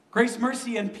Grace,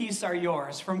 mercy, and peace are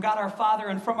yours from God our Father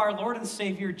and from our Lord and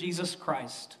Savior, Jesus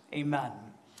Christ. Amen.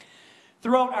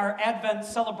 Throughout our Advent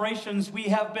celebrations, we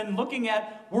have been looking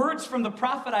at words from the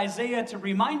prophet Isaiah to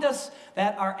remind us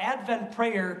that our Advent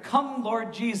prayer, "Come,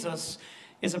 Lord Jesus,"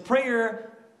 is a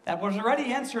prayer that was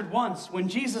already answered once when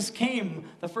Jesus came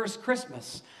the first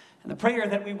Christmas, and the prayer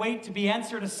that we wait to be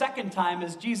answered a second time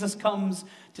as Jesus comes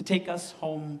to take us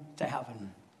home to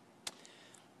heaven.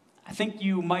 I think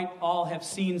you might all have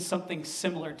seen something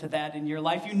similar to that in your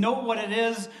life. You know what it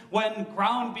is when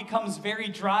ground becomes very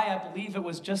dry. I believe it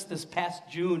was just this past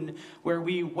June where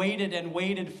we waited and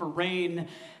waited for rain,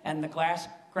 and the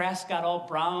grass got all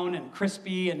brown and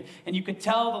crispy, and you could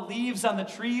tell the leaves on the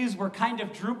trees were kind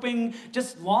of drooping,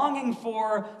 just longing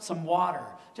for some water,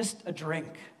 just a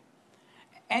drink.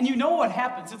 And you know what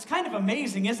happens. It's kind of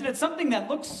amazing, isn't it? Something that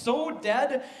looks so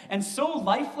dead and so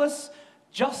lifeless,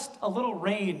 just a little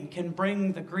rain can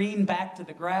bring the green back to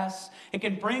the grass. It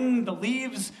can bring the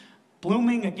leaves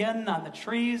blooming again on the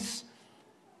trees.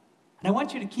 And I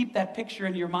want you to keep that picture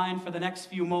in your mind for the next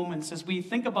few moments as we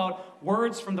think about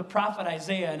words from the prophet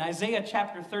Isaiah in Isaiah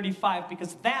chapter 35,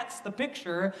 because that's the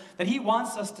picture that he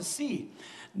wants us to see.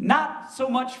 Not so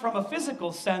much from a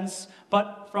physical sense,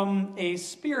 but from a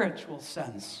spiritual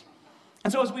sense.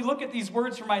 And so as we look at these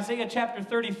words from Isaiah chapter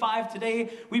 35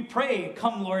 today, we pray,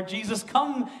 "Come, Lord Jesus,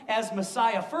 come as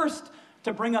Messiah," first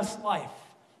to bring us life,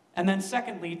 and then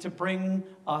secondly to bring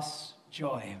us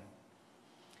joy.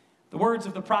 The words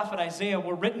of the prophet Isaiah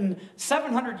were written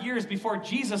 700 years before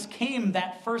Jesus came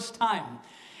that first time.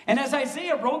 And as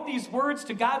Isaiah wrote these words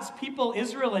to God's people,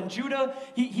 Israel and Judah,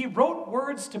 he wrote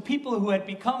words to people who had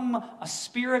become a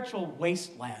spiritual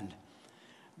wasteland.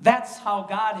 That's how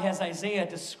God has Isaiah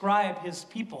describe his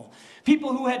people.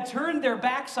 People who had turned their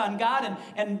backs on God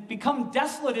and become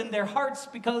desolate in their hearts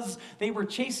because they were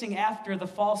chasing after the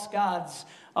false gods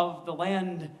of the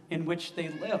land in which they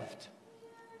lived.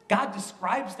 God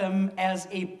describes them as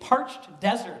a parched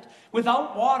desert,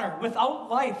 without water,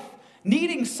 without life,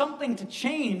 needing something to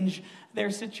change their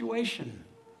situation.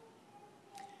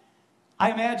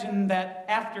 I imagine that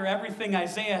after everything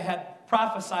Isaiah had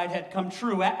prophesied had come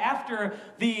true, after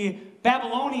the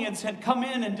Babylonians had come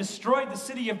in and destroyed the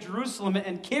city of Jerusalem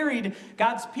and carried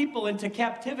God's people into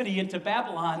captivity into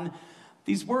Babylon,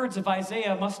 these words of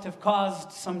Isaiah must have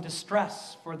caused some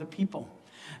distress for the people.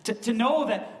 To know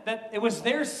that it was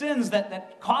their sins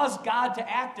that caused God to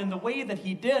act in the way that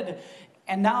he did.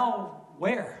 And now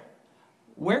where?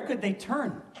 Where could they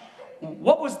turn?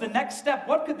 What was the next step?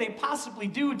 What could they possibly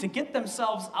do to get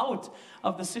themselves out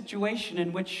of the situation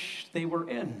in which they were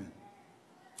in?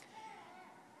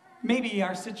 Maybe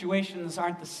our situations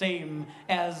aren't the same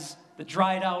as the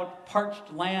dried out,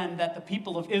 parched land that the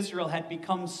people of Israel had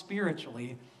become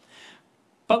spiritually.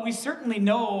 But we certainly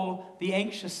know the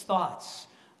anxious thoughts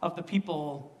of the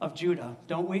people of Judah,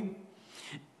 don't we?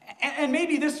 And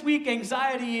maybe this week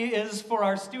anxiety is for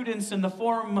our students in the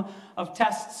form of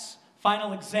tests,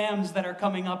 final exams that are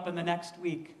coming up in the next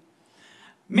week.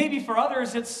 Maybe for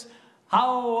others, it's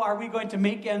how are we going to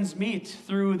make ends meet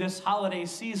through this holiday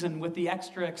season with the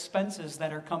extra expenses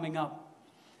that are coming up.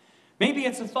 Maybe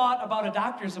it's a thought about a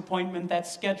doctor's appointment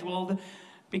that's scheduled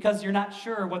because you're not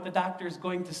sure what the doctor is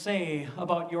going to say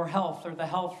about your health or the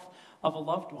health of a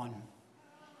loved one.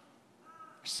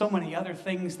 So many other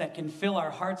things that can fill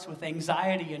our hearts with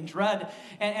anxiety and dread.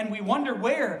 And we wonder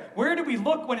where do we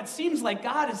look when it seems like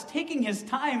God is taking his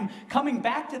time coming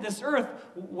back to this earth?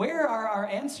 Where are our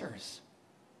answers?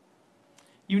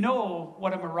 You know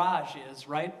what a mirage is,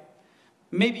 right?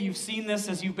 Maybe you've seen this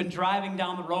as you've been driving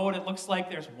down the road. It looks like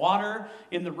there's water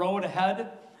in the road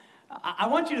ahead. I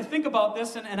want you to think about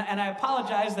this, and I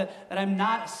apologize that I'm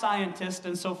not a scientist,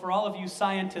 and so for all of you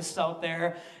scientists out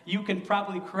there, you can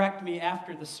probably correct me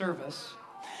after the service.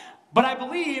 But I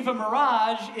believe a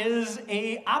mirage is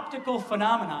an optical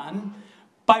phenomenon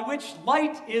by which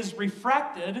light is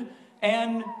refracted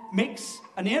and makes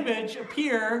an image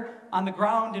appear on the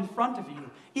ground in front of you,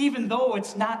 even though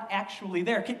it's not actually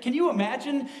there. Can you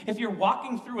imagine if you're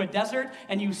walking through a desert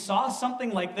and you saw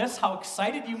something like this, how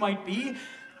excited you might be?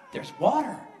 There's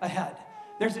water ahead.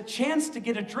 There's a chance to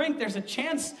get a drink. There's a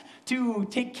chance to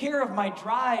take care of my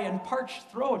dry and parched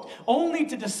throat, only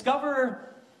to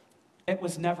discover it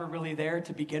was never really there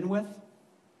to begin with.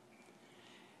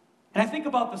 And I think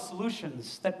about the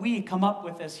solutions that we come up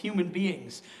with as human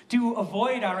beings to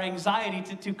avoid our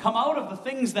anxiety, to come out of the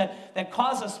things that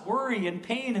cause us worry and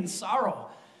pain and sorrow.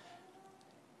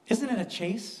 Isn't it a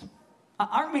chase?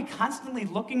 Aren't we constantly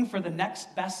looking for the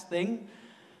next best thing?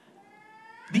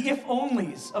 The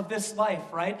if-onlys of this life,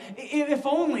 right? If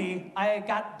only I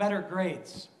got better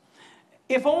grades.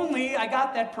 If only I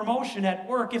got that promotion at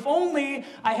work. If only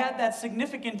I had that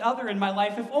significant other in my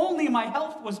life. If only my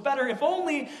health was better. If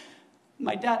only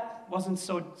my debt wasn't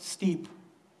so steep.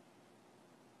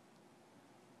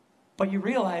 But you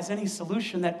realize any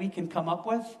solution that we can come up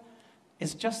with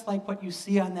is just like what you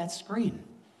see on that screen.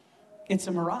 It's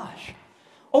a mirage.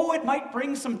 Oh, it might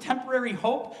bring some temporary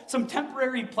hope, some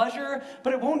temporary pleasure,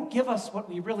 but it won't give us what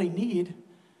we really need,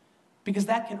 because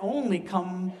that can only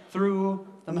come through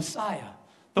the Messiah,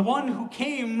 the one who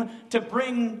came to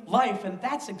bring life. And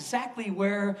that's exactly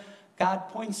where God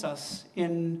points us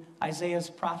in Isaiah's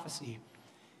prophecy.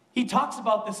 He talks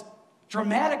about this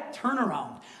dramatic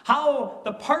turnaround, how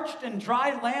the parched and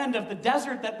dry land of the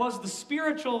desert that was the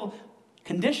spiritual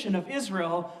condition of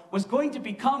Israel was going to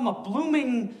become a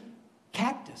blooming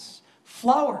cactus,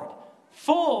 flowered,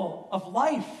 full of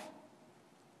life.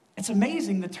 It's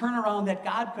amazing the turnaround that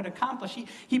God could accomplish.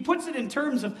 He puts it in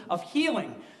terms of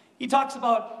healing. He talks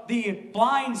about the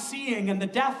blind seeing and the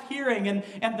deaf hearing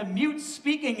and the mute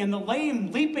speaking and the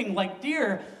lame leaping like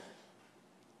deer.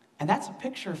 And that's a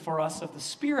picture for us of the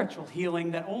spiritual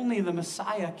healing that only the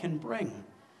Messiah can bring.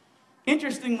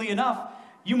 Interestingly enough,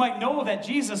 you might know that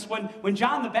Jesus, when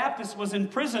John the Baptist was in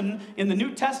prison in the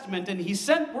New Testament, and he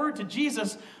sent word to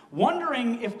Jesus,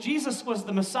 wondering if Jesus was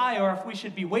the Messiah or if we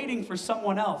should be waiting for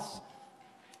someone else,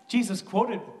 Jesus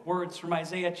quoted words from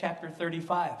Isaiah chapter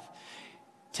 35.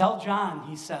 Tell John,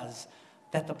 he says,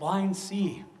 that the blind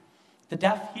see, the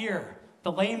deaf hear,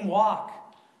 the lame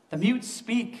walk, the mute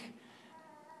speak.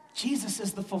 Jesus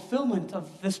is the fulfillment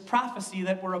of this prophecy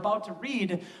that we're about to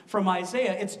read from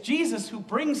Isaiah. It's Jesus who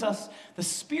brings us the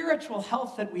spiritual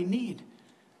health that we need.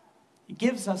 He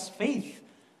gives us faith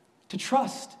to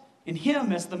trust in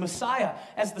him as the Messiah,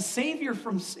 as the Savior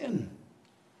from sin.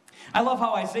 I love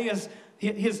how Isaiah's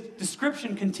his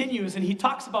description continues, and he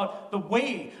talks about the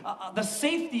way, the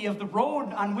safety of the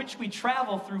road on which we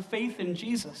travel through faith in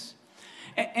Jesus.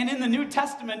 And in the New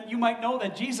Testament, you might know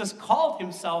that Jesus called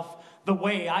himself the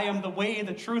way. I am the way,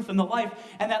 the truth, and the life.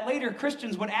 And that later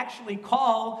Christians would actually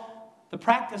call the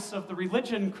practice of the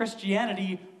religion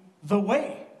Christianity the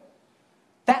way.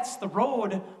 That's the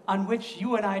road on which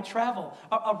you and I travel.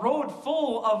 A road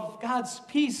full of God's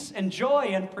peace and joy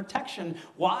and protection.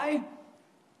 Why?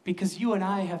 Because you and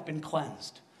I have been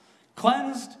cleansed.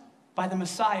 Cleansed by the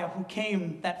Messiah who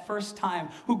came that first time,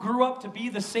 who grew up to be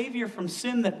the Savior from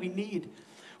sin that we need,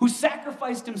 who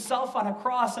sacrificed himself on a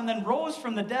cross and then rose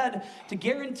from the dead to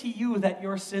guarantee you that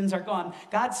your sins are gone.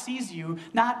 God sees you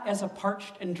not as a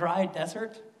parched and dry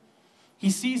desert. He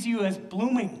sees you as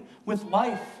blooming with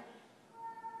life.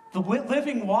 The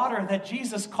living water that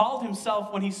Jesus called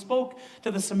himself when he spoke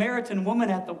to the Samaritan woman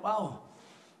at the well.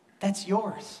 That's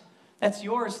yours. That's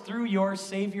yours through your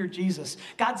Savior, Jesus.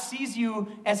 God sees you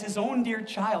as his own dear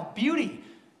child. Beauty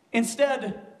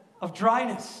instead of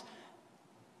dryness.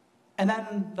 And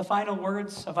then the final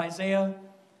words of Isaiah,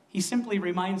 he simply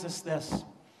reminds us this.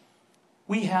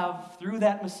 We have, through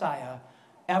that Messiah,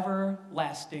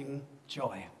 everlasting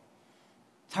joy.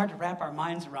 It's hard to wrap our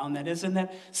minds around that, isn't it?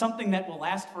 Something that will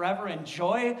last forever, and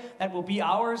joy that will be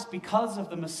ours because of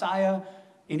the Messiah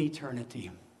in eternity.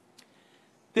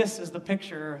 This is the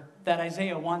picture that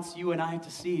Isaiah wants you and I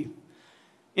to see.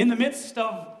 In the midst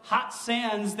of hot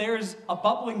sands, there's a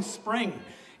bubbling spring.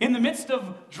 In the midst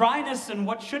of dryness and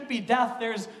what should be death,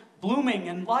 there's blooming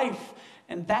and life.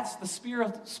 And that's the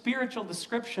spiritual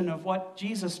description of what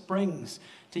Jesus brings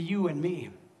to you and me.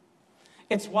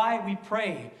 It's why we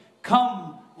pray,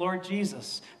 come, Lord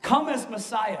Jesus. Come as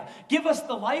Messiah. Give us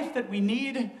the life that we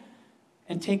need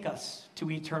and take us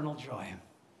to eternal joy.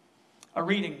 A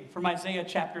reading from Isaiah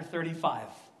chapter 35.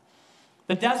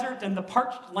 The desert and the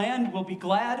parched land will be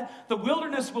glad. The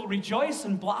wilderness will rejoice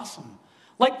and blossom.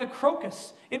 Like the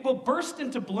crocus, it will burst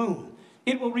into bloom.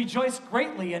 It will rejoice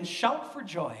greatly and shout for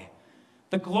joy.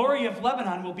 The glory of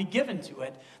Lebanon will be given to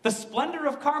it. The splendor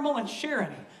of Carmel and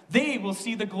Sharon. They will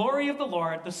see the glory of the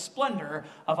Lord, the splendor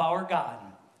of our God.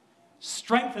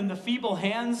 Strengthen the feeble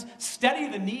hands. Steady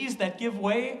the knees that give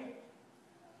way.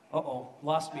 Uh-oh,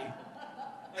 lost me.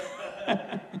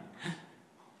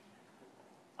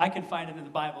 I can find it in the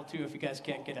Bible too if you guys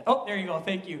can't get it. Oh, there you go.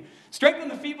 Thank you. Strengthen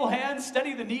the feeble hands,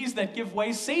 steady the knees that give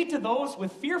way. Say to those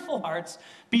with fearful hearts,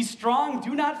 be strong,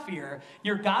 do not fear.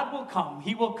 Your God will come.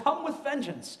 He will come with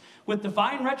vengeance. With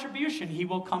divine retribution, he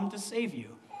will come to save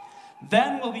you.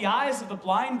 Then will the eyes of the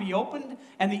blind be opened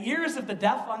and the ears of the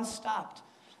deaf unstopped.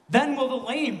 Then will the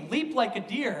lame leap like a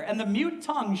deer and the mute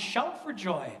tongue shout for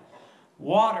joy.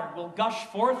 Water will gush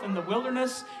forth in the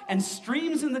wilderness and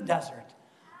streams in the desert.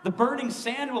 The burning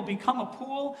sand will become a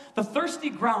pool, the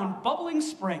thirsty ground bubbling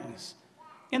springs.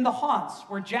 In the haunts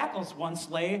where jackals once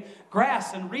lay,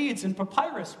 grass and reeds and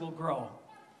papyrus will grow.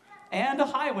 And a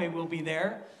highway will be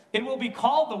there. It will be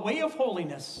called the Way of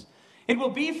Holiness. It will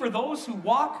be for those who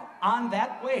walk on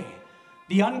that way.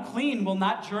 The unclean will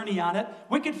not journey on it.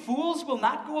 Wicked fools will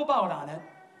not go about on it.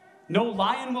 No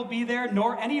lion will be there,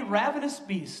 nor any ravenous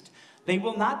beast. They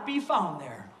will not be found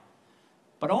there.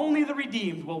 But only the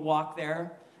redeemed will walk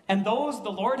there, and those the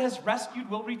Lord has rescued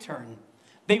will return.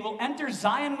 They will enter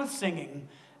Zion with singing.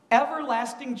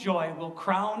 Everlasting joy will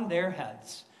crown their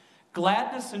heads.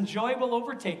 Gladness and joy will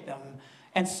overtake them,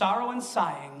 and sorrow and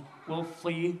sighing will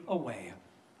flee away.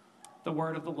 The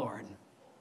word of the Lord.